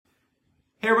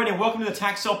Hey everybody, welcome to the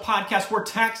Tax Sale Podcast, where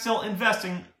tax sale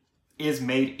investing is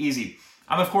made easy.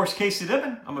 I'm of course Casey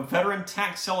Dibbin. I'm a veteran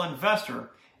tax sale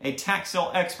investor, a tax sale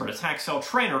expert, a tax sale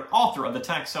trainer, author of the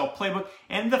Tax Sale Playbook,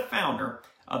 and the founder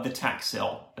of the Tax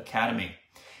Sale Academy.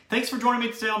 Thanks for joining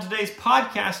me today on today's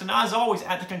podcast. And as always,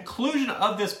 at the conclusion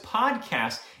of this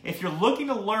podcast, if you're looking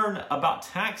to learn about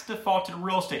tax defaulted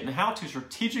real estate and how to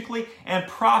strategically and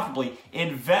profitably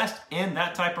invest in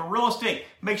that type of real estate,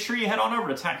 make sure you head on over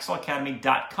to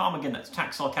taxsaleacademy.com. Again, that's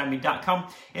taxsaleacademy.com.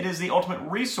 It is the ultimate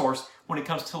resource when it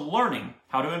comes to learning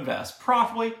how to invest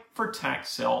profitably for tax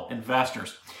sale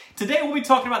investors. Today, we'll be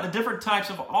talking about the different types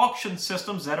of auction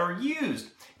systems that are used.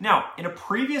 Now, in a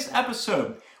previous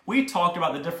episode, we talked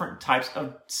about the different types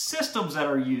of systems that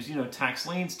are used, tax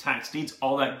liens, tax deeds,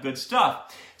 all that good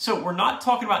stuff. So we're not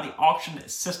talking about the auction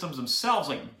systems themselves,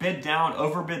 like bid down,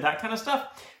 overbid, that kind of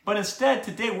stuff. But instead,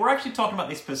 today, we're actually talking about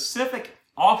the specific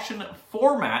auction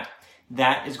format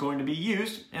that is going to be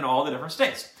used in all the different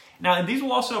states. Now, and these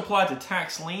will also apply to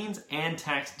tax liens and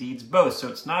tax deeds both. So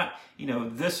it's not,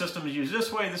 this system is used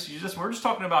this way, this is used this way. We're just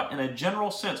talking about, in a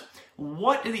general sense,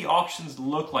 what do the auctions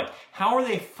look like? How are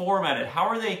they formatted? How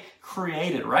are they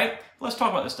created, right? Let's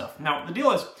talk about this stuff. Now, the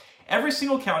deal is, every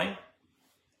single county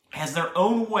has their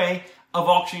own way of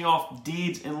auctioning off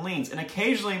deeds and liens. And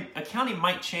occasionally, a county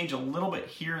might change a little bit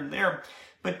here and there,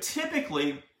 but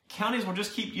typically, counties will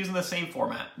just keep using the same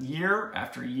format year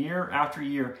after year after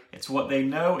year. It's what they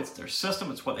know, it's their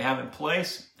system, it's what they have in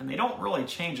place, and they don't really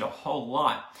change a whole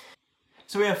lot.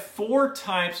 So we have four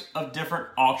types of different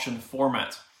auction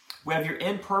formats. We have your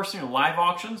in-person, your live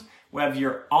auctions, we have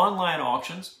your online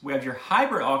auctions, we have your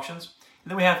hybrid auctions,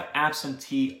 and then we have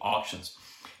absentee auctions.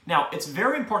 Now, it's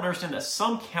very important to understand that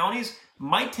some counties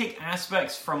might take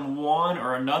aspects from one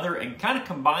or another and kind of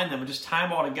combine them and just tie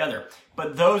them all together.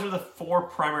 But those are the four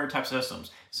primary types of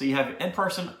systems. So you have your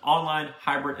in-person, online,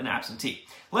 hybrid, and absentee.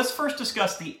 Let's first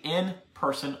discuss the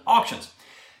in-person auctions.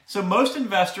 So most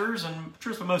investors and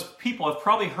truthfully most people have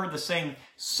probably heard the saying,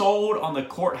 sold on the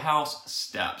courthouse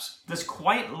steps. This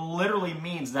quite literally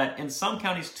means that in some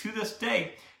counties to this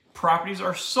day, properties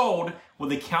are sold with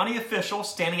the county official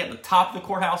standing at the top of the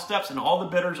courthouse steps and all the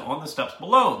bidders on the steps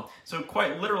below. So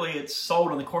quite literally, it's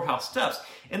sold on the courthouse steps.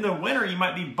 In the winter, you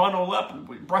might be bundled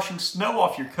up, brushing snow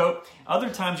off your coat. Other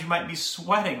times, you might be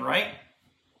sweating, right?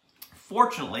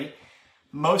 Fortunately,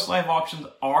 most live auctions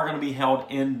are going to be held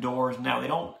indoors now. They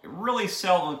don't really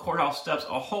sell on the courthouse steps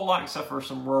a whole lot, except for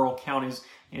some rural counties,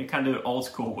 kind of do it old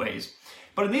school ways.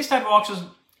 But in these type of auctions,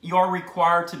 you are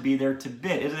required to be there to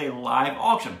bid. It is a live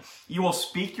auction. You will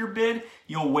speak your bid,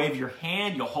 you'll wave your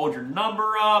hand, you'll hold your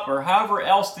number up, or however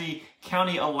else the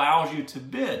county allows you to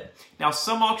bid. Now,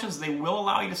 some auctions, they will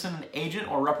allow you to send an agent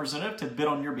or representative to bid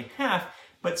on your behalf,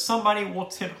 but somebody will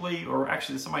typically, or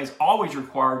actually somebody is always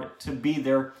required to be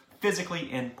there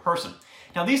physically in person.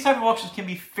 Now, these type of auctions can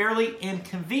be fairly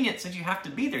inconvenient since you have to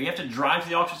be there. You have to drive to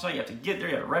the auction site, you have to get there,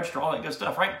 you have to register, all that good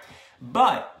stuff, right?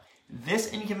 But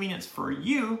this inconvenience for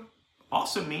you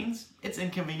also means it's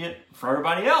inconvenient for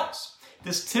everybody else.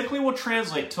 This typically will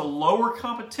translate to lower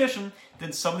competition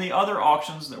than some of the other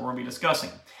auctions that we're going to be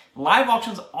discussing. Live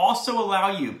auctions also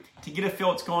allow you to get a feel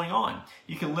what's going on.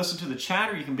 You can listen to the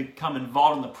chatter, you can become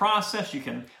involved in the process, you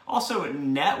can also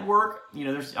network.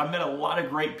 I've met a lot of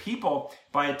great people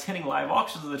by attending live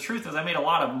auctions, and the truth is I made a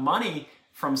lot of money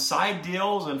from side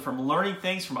deals and from learning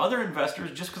things from other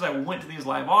investors just because I went to these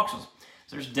live auctions.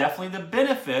 So there's definitely the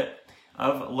benefit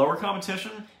of lower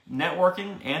competition,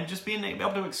 networking, and just being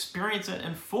able to experience it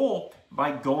in full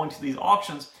by going to these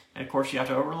auctions. And of course, you have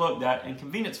to overlook that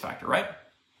inconvenience factor, right?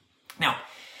 Now,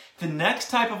 the next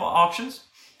type of auctions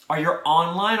are your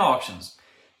online auctions.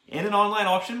 In an online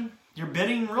auction, you're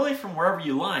bidding really from wherever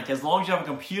you like, as long as you have a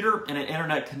computer and an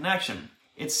internet connection.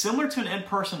 It's similar to an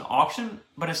in-person auction,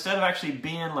 but instead of actually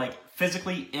being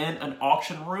physically in an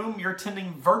auction room, you're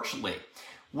attending virtually.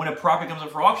 When a property comes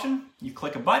up for auction, you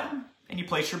click a button and you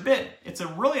place your bid. It's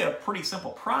really a pretty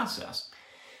simple process.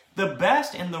 The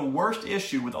best and the worst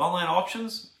issue with online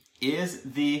auctions is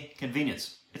the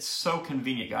convenience. It's so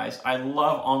convenient, guys. I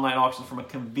love online auctions from a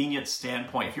convenience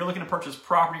standpoint. If you're looking to purchase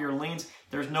property or liens,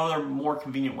 there's no other more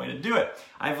convenient way to do it.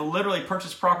 I've literally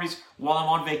purchased properties while I'm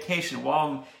on vacation, while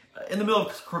I'm in the middle of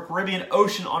the Caribbean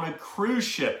Ocean on a cruise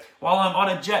ship, while I'm on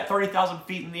a jet 30,000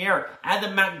 feet in the air. At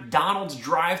the McDonald's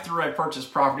drive-thru, I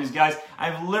purchased properties, guys.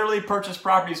 I've literally purchased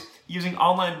properties using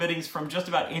online biddings from just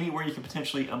about anywhere you can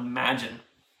potentially imagine.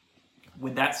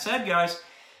 With that said, guys,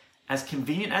 as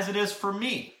convenient as it is for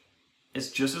me, it's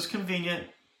just as convenient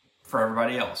for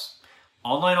everybody else.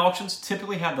 Online auctions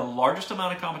typically have the largest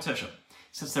amount of competition,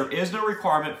 since there is no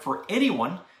requirement for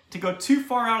anyone to go too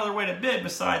far out of their way to bid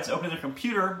besides opening their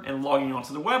computer and logging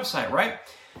onto the website, right?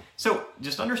 So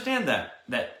just understand that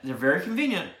they're very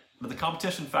convenient, but the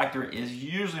competition factor is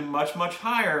usually much, much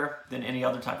higher than any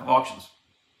other type of auctions.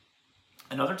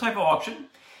 Another type of auction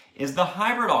is the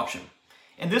hybrid auction.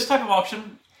 In this type of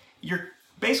auction, you're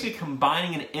basically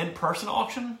combining an in-person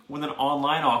auction with an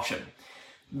online auction.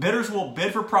 Bidders will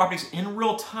bid for properties in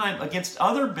real time against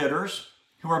other bidders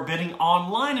who are bidding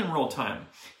online in real time.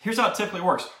 Here's how it typically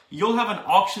works. You'll have an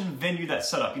auction venue that's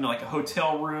set up, like a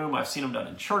hotel room. I've seen them done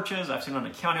in churches. I've seen them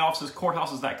in county offices,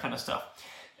 courthouses, that kind of stuff.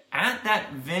 At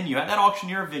that venue, at that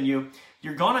auctioneer venue,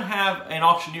 you're going to have an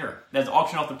auctioneer that's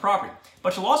auctioning off the property.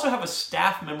 But you'll also have a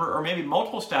staff member or maybe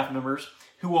multiple staff members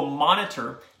who will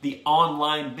monitor the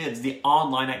online bids, the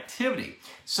online activity.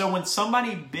 So when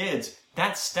somebody bids,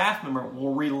 that staff member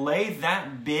will relay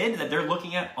that bid that they're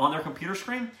looking at on their computer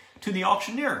screen to the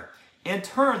auctioneer. In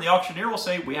turn, the auctioneer will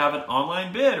say, we have an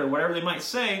online bid, or whatever they might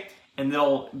say, and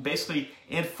they'll basically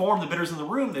inform the bidders in the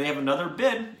room that they have another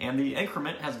bid and the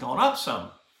increment has gone up some.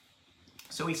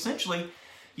 So essentially,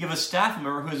 you have a staff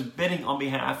member who is bidding on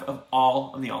behalf of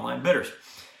all of the online bidders.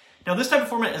 Now, this type of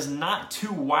format is not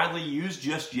too widely used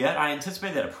just yet. I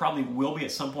anticipate that it probably will be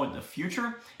at some point in the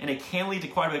future, and it can lead to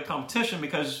quite a bit of competition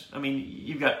because,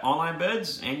 you've got online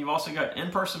bids and you've also got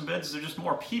in-person bids. There's just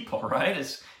more people, right?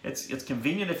 It's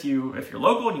convenient if you're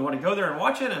local and you want to go there and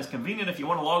watch it, and it's convenient if you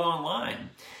want to log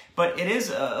online. But it is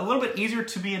a little bit easier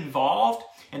to be involved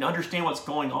and understand what's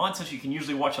going on, since you can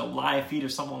usually watch a live feed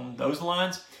of something along those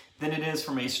lines, than it is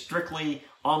from a strictly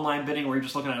online bidding where you're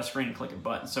just looking at a screen and clicking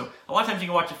buttons. So a lot of times you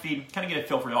can watch a feed, kind of get a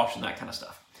feel for the auction, that kind of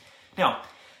stuff. Now,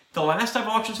 the last type of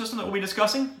auction system that we'll be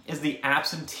discussing is the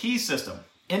absentee system.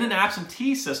 In an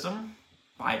absentee system,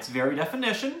 by its very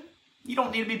definition, you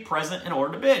don't need to be present in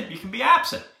order to bid. You can be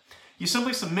absent. You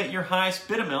simply submit your highest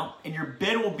bid amount, and your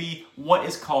bid will be what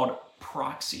is called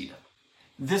proxied.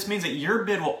 This means that your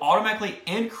bid will automatically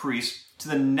increase to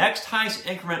the next highest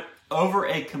increment over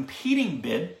a competing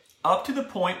bid up to the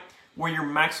point where your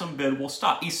maximum bid will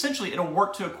stop. Essentially, it'll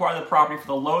work to acquire the property for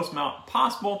the lowest amount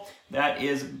possible that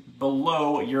is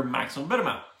below your maximum bid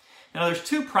amount. Now, there's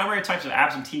two primary types of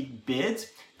absentee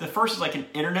bids. The first is like an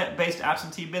internet-based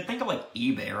absentee bid. Think of like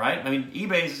eBay, right?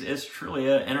 eBay is truly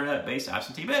an internet-based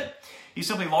absentee bid. You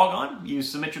simply log on, you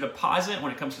submit your deposit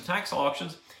when it comes to tax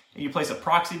auctions, and you place a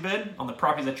proxy bid on the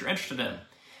properties that you're interested in,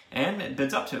 and it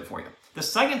bids up to it for you. The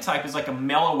second type is like a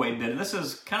mail-away bid. This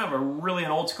is kind of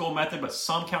an old school method, but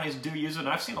some counties do use it, and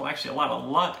I've seen actually a lot of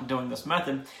luck doing this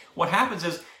method. What happens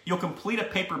is you'll complete a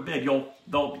paper bid.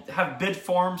 They'll have bid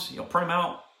forms. You'll print them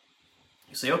out.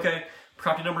 You say, okay,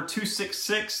 property number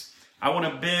 266, I want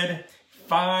to bid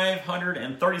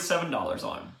 $537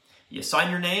 on. You sign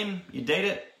your name, you date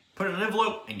it, put it in an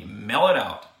envelope, and you mail it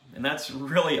out. And that's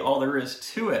really all there is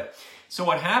to it. So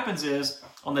what happens is,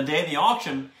 on the day of the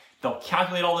auction, they'll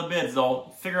calculate all the bids.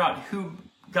 They'll figure out who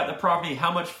got the property,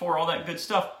 how much for, all that good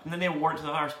stuff, and then they award it to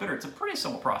the highest bidder. It's a pretty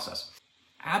simple process.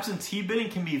 Absentee bidding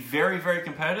can be very, very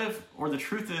competitive, or the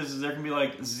truth is there can be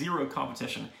like zero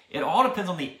competition. It all depends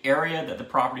on the area that the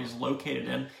property is located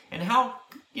in and how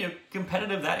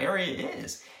competitive that area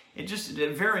is. It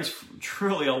varies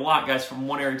truly a lot, guys, from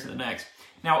one area to the next.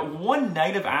 Now, one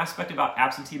negative aspect about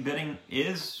absentee bidding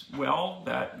is,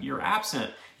 that you're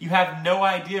absent. You have no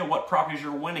idea what properties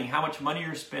you're winning, how much money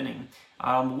you're spending,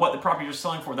 what the properties you're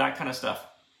selling for, that kind of stuff.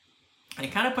 And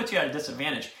it kind of puts you at a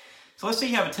disadvantage. So let's say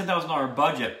you have a $10,000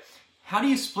 budget. How do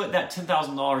you split that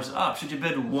 $10,000 up? Should you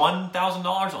bid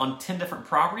 $1,000 on 10 different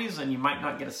properties and you might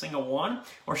not get a single one?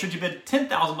 Or should you bid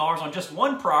 $10,000 on just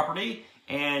one property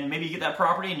and maybe you get that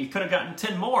property and you could have gotten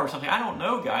 10 more or something? I don't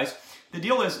know, guys. The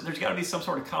deal is there's got to be some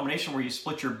sort of combination where you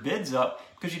split your bids up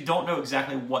because you don't know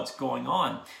exactly what's going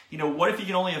on. What if you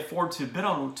can only afford to bid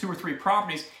on 2 or 3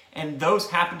 properties and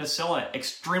those happen to sell at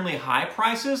extremely high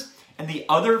prices and the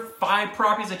other 5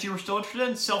 properties that you were still interested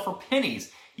in sell for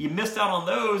pennies? You missed out on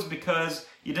those because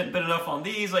you didn't bid enough on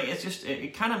these.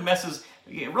 It kind of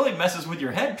really messes with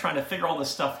your head trying to figure all this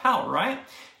stuff out, right?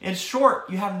 In short,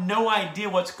 you have no idea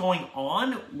what's going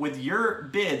on with your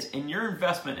bids and your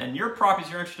investment and your properties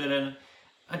you're interested in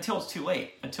until it's too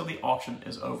late, until the auction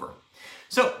is over.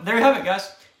 So there you have it,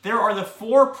 guys. There are the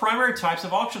 4 primary types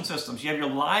of auction systems. You have your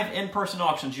live in-person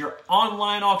auctions, your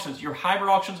online auctions, your hybrid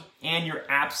auctions, and your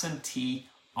absentee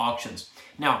auctions.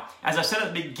 Now, as I said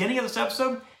at the beginning of this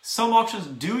episode, some auctions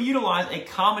do utilize a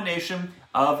combination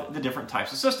of the different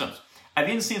types of systems. I've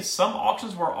even seen some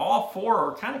auctions where all four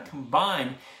are kind of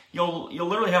combined. You'll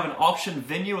literally have an auction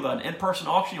venue with an in-person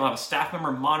auction. You'll have a staff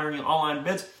member monitoring online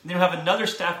bids. Then you'll have another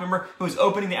staff member who's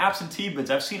opening the absentee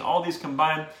bids. I've seen all these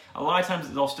combined. A lot of times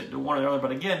they'll stick to one or the other,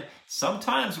 but again,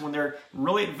 sometimes when they're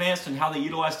really advanced in how they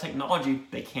utilize technology,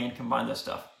 they can combine this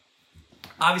stuff.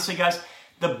 Obviously, guys,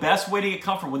 the best way to get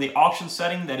comfortable with the auction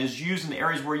setting that is used in the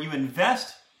areas where you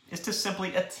invest is to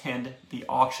simply attend the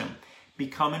auction.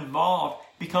 Become involved,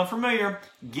 become familiar,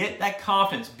 get that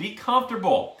confidence, be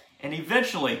comfortable. And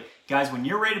eventually, guys, when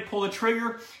you're ready to pull the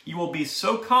trigger, you will be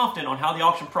so confident on how the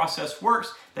auction process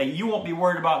works that you won't be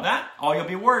worried about that. All you'll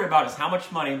be worried about is how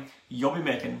much money you'll be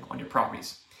making on your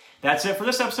properties. That's it for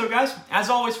this episode, guys. As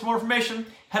always, for more information,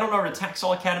 head on over to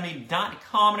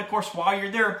TaxSaleAcademy.com. And of course, while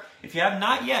you're there, if you have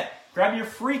not yet, grab your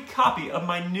free copy of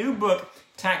my new book,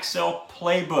 Tax Sale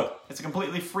Playbook. It's a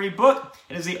completely free book.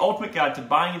 It is the ultimate guide to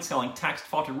buying and selling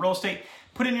tax-defaulted real estate.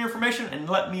 Put in your information and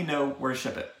let me know where to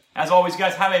ship it. As always,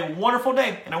 guys, have a wonderful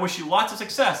day, and I wish you lots of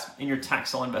success in your tax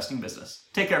sale investing business.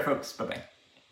 Take care, folks. Bye-bye.